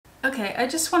Okay, I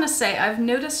just want to say I've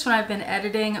noticed when I've been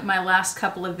editing my last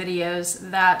couple of videos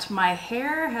that my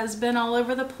hair has been all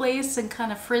over the place and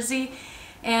kind of frizzy,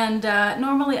 and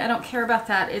normally I don't care about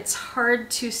that. It's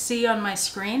hard to see on my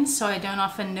screen, so I don't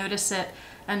often notice it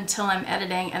until I'm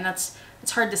editing, and it's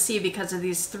hard to see because of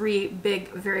these three big,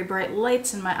 very bright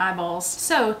lights in my eyeballs.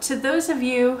 So to those of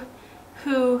you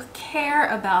who care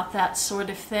about that sort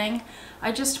of thing,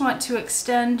 I just want to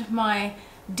extend my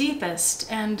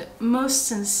deepest and most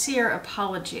sincere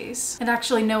apologies. And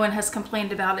actually no one has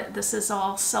complained about it. This is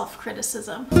all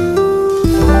self-criticism.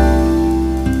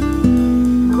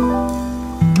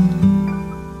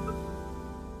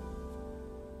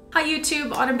 Hi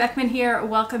YouTube, Autumn Beckman here.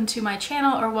 Welcome to my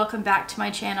channel, or welcome back to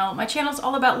my channel. My channel is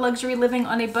all about luxury living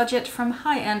on a budget, from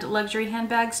high-end luxury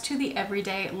handbags to the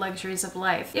everyday luxuries of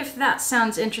life. If that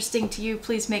sounds interesting to you,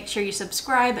 please make sure you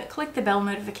subscribe, click the bell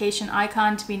notification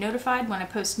icon to be notified when I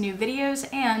post new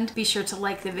videos, and be sure to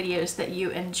like the videos that you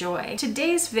enjoy.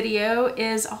 Today's video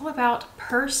is all about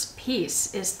purse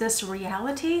piece. Is this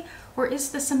reality? Or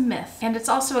is this a myth? And it's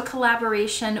also a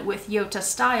collaboration with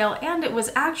YotaStyle, and it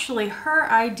was actually her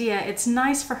idea. It's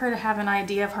nice for her to have an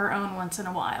idea of her own once in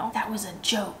a while. That was a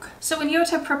joke. So when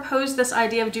Yota proposed this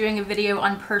idea of doing a video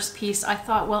on purse piece, I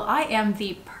thought, well, I am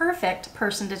the perfect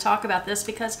person to talk about this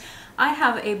because I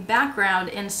have a background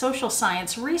in social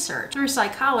science research through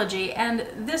psychology, and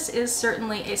this is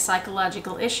certainly a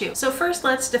psychological issue. So first,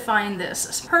 let's define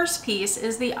this. Purse piece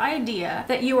is the idea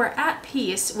that you are at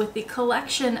peace with the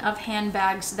collection of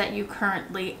handbags that you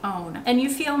currently own, and you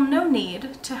feel no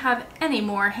need to have any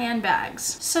more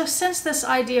handbags. So since this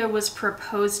idea was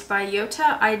proposed by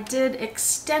Yota, I did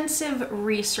extensive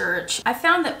research. I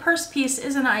found that purse piece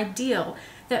is an ideal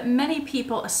that many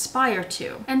people aspire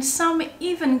to, and some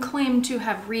even claim to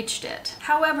have reached it.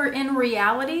 However, in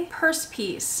reality, purse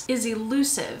piece is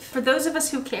elusive. For those of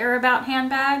us who care about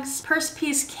handbags, purse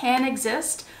piece can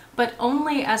exist, but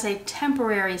only as a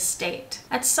temporary state.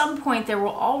 At some point, there will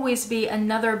always be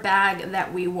another bag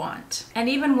that we want. And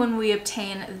even when we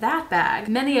obtain that bag,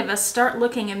 many of us start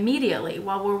looking immediately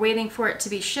while we're waiting for it to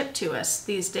be shipped to us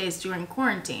these days during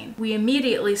quarantine. We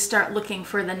immediately start looking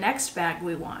for the next bag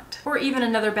we want, or even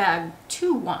another bag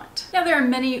to want. Now, there are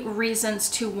many reasons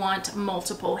to want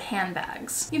multiple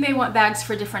handbags. You may want bags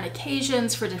for different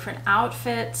occasions, for different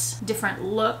outfits, different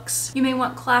looks. You may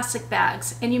want classic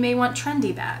bags, and you may want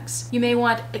trendy bags. You may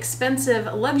want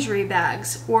expensive luxury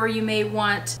bags, or you may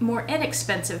want more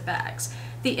inexpensive bags.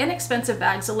 The inexpensive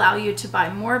bags allow you to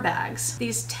buy more bags.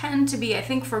 These tend to be, I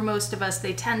think for most of us,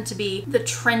 they tend to be the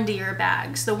trendier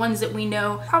bags, the ones that we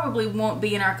know probably won't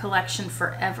be in our collection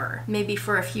forever, maybe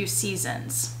for a few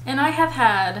seasons. And I have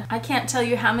had, I can't tell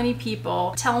you how many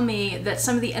people tell me that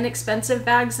some of the inexpensive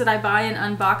bags that I buy and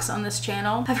unbox on this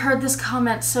channel, I've heard this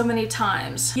comment so many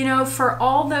times. You know, for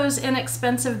all those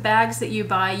inexpensive bags that you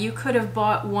buy, you could have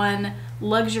bought one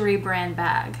luxury brand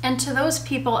bag. And to those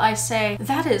people I say,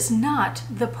 that is not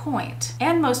the point.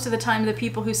 And most of the time the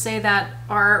people who say that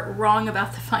are wrong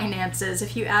about the finances.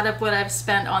 If you add up what I've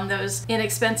spent on those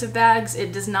inexpensive bags,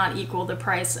 it does not equal the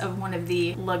price of one of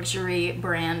the luxury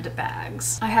brand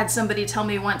bags. I had somebody tell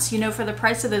me once, you know, for the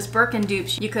price of those Birkin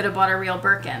dupes, you could have bought a real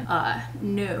Birkin.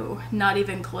 No, not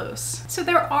even close. So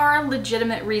there are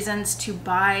legitimate reasons to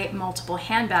buy multiple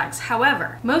handbags.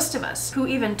 However, most of us who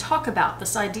even talk about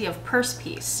this idea of purse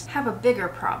piece have a bigger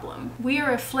problem. We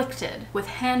are afflicted with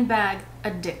handbag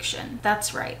addiction.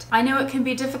 That's right. I know it can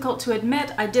be difficult to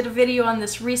admit. I did a video on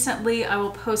this recently. I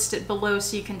will post it below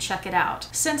so you can check it out.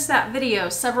 Since that video,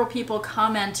 several people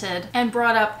commented and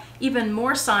brought up even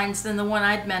more signs than the one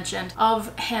I'd mentioned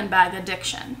of handbag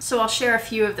addiction. So I'll share a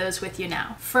few of those with you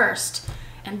now. First,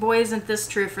 and boy isn't this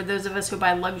true for those of us who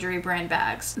buy luxury brand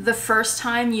bags. The first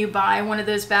time you buy one of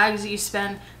those bags, you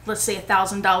spend, let's say,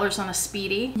 $1,000 on a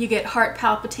Speedy, you get heart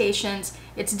palpitations.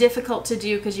 It's difficult to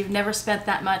do because you've never spent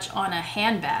that much on a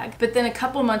handbag. But then a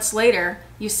couple months later,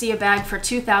 you see a bag for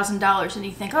 $2,000 and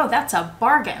you think, oh, that's a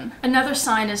bargain. Another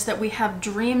sign is that we have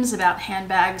dreams about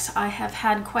handbags. I have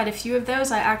had quite a few of those.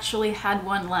 I actually had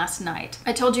one last night.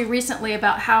 I told you recently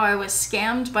about how I was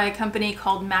scammed by a company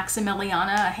called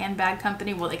Maximiliana, a handbag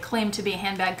company. Well, they claim to be a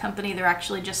handbag company. They're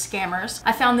actually just scammers.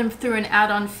 I found them through an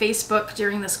ad on Facebook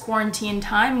during this quarantine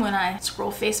time when I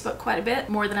scroll Facebook quite a bit,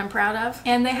 more than I'm proud of.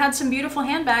 And they had some beautiful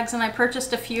handbags and I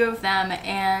purchased a few of them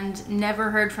and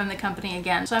never heard from the company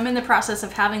again. So I'm in the process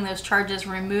of having those charges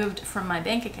removed from my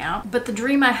bank account. But the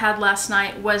dream I had last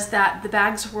night was that the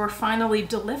bags were finally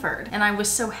delivered and I was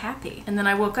so happy. And then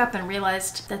I woke up and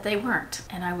realized that they weren't,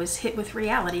 and I was hit with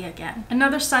reality again.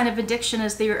 Another sign of addiction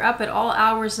is that you're up at all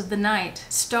hours of the night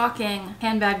stalking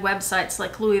handbag websites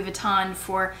like Louis Vuitton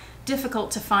for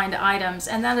difficult to find items,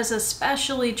 and that is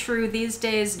especially true these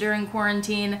days during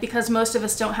quarantine because most of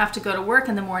us don't have to go to work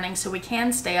in the morning, so we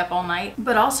can stay up all night,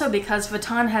 but also because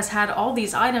Vuitton has had all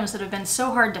these items that have been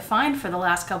so hard to find for the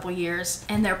last couple years,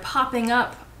 and they're popping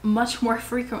up much more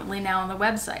frequently now on the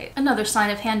website. Another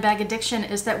sign of handbag addiction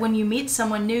is that when you meet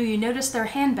someone new, you notice their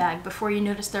handbag before you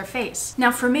notice their face. Now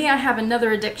for me, I have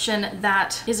another addiction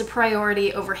that is a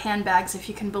priority over handbags, if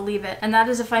you can believe it, and that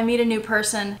is if I meet a new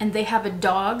person and they have a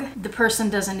dog, the person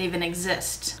doesn't even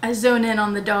exist. I zone in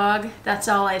on the dog, that's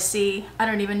all I see. I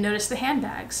don't even notice the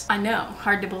handbags. I know,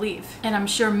 hard to believe. And I'm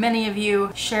sure many of you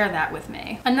share that with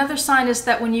me. Another sign is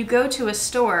that when you go to a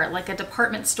store, like a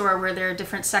department store where there are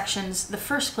different sections, the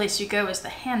first place you go is the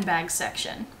handbag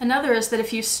section. Another is that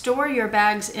if you store your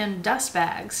bags in dust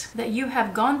bags, that you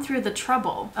have gone through the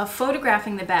trouble of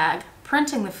photographing the bag,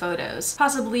 printing the photos,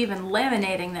 possibly even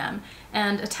laminating them,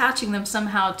 and attaching them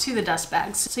somehow to the dust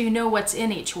bags so you know what's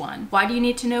in each one. Why do you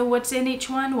need to know what's in each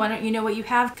one? Why don't you know what you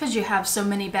have? Because you have so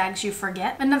many bags you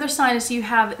forget. Another sign is you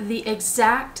have the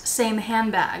exact same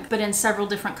handbag but in several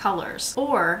different colors.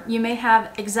 Or you may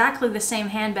have exactly the same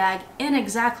handbag in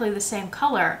exactly the same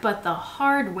color, but the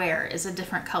hardware is a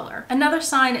different color. Another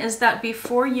sign is that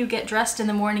before you get dressed in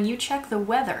the morning, you check the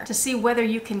weather to see whether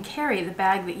you can carry the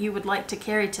bag that you would like to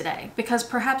carry today. Because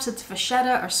perhaps it's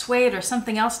vachetta or suede or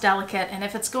something else delicate, and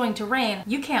if it's going to rain,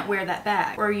 you can't wear that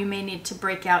bag, or you may need to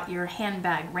break out your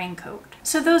handbag raincoat.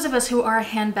 So those of us who are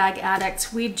handbag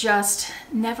addicts, we just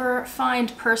never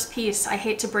find purse peace. I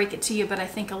hate to break it to you, but I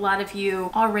think a lot of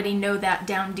you already know that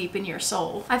down deep in your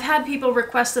soul. I've had people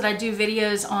request that I do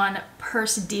videos on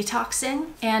purse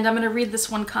detoxing, and I'm going to read this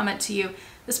one comment to you.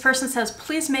 This person says,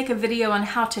 please make a video on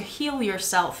how to heal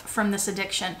yourself from this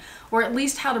addiction, or at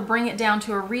least how to bring it down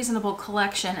to a reasonable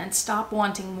collection and stop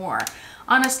wanting more.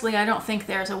 Honestly, I don't think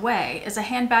there's a way. Is a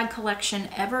handbag collection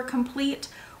ever complete,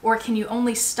 or can you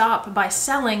only stop by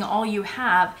selling all you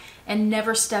have and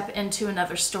never step into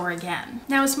another store again?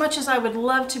 Now, as much as I would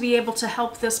love to be able to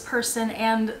help this person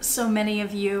and so many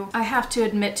of you, I have to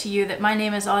admit to you that my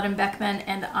name is Autumn Beckman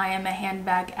and I am a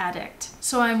handbag addict.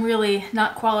 So I'm really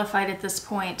not qualified at this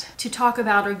point to talk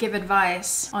about or give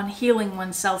advice on healing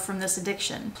oneself from this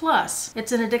addiction. Plus,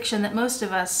 it's an addiction that most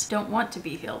of us don't want to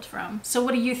be healed from. So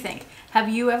what do you think? Have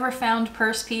you ever found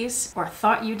purse peace, or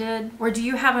thought you did? Or do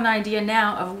you have an idea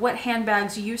now of what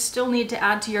handbags you still need to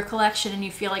add to your collection and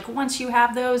you feel like once you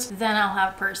have those, then I'll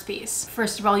have purse peace?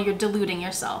 First of all, you're deluding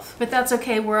yourself. But that's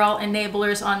okay, we're all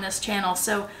enablers on this channel,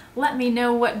 so let me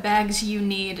know what bags you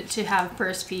need to have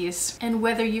purse peace and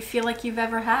whether you feel like you've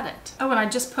ever had it. Oh, and I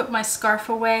just put my scarf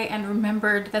away and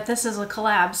remembered that this is a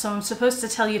collab, so I'm supposed to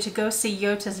tell you to go see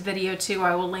Yota's video too.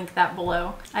 I will link that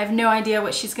below. I have no idea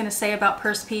what she's gonna say about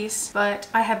purse peace, but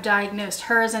I have diagnosed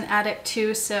her as an addict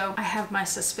too, so I have my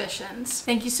suspicions.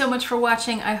 Thank you so much for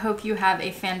watching. I hope you have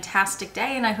a fantastic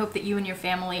day, and I hope that you and your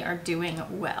family are doing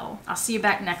well. I'll see you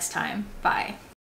back next time. Bye.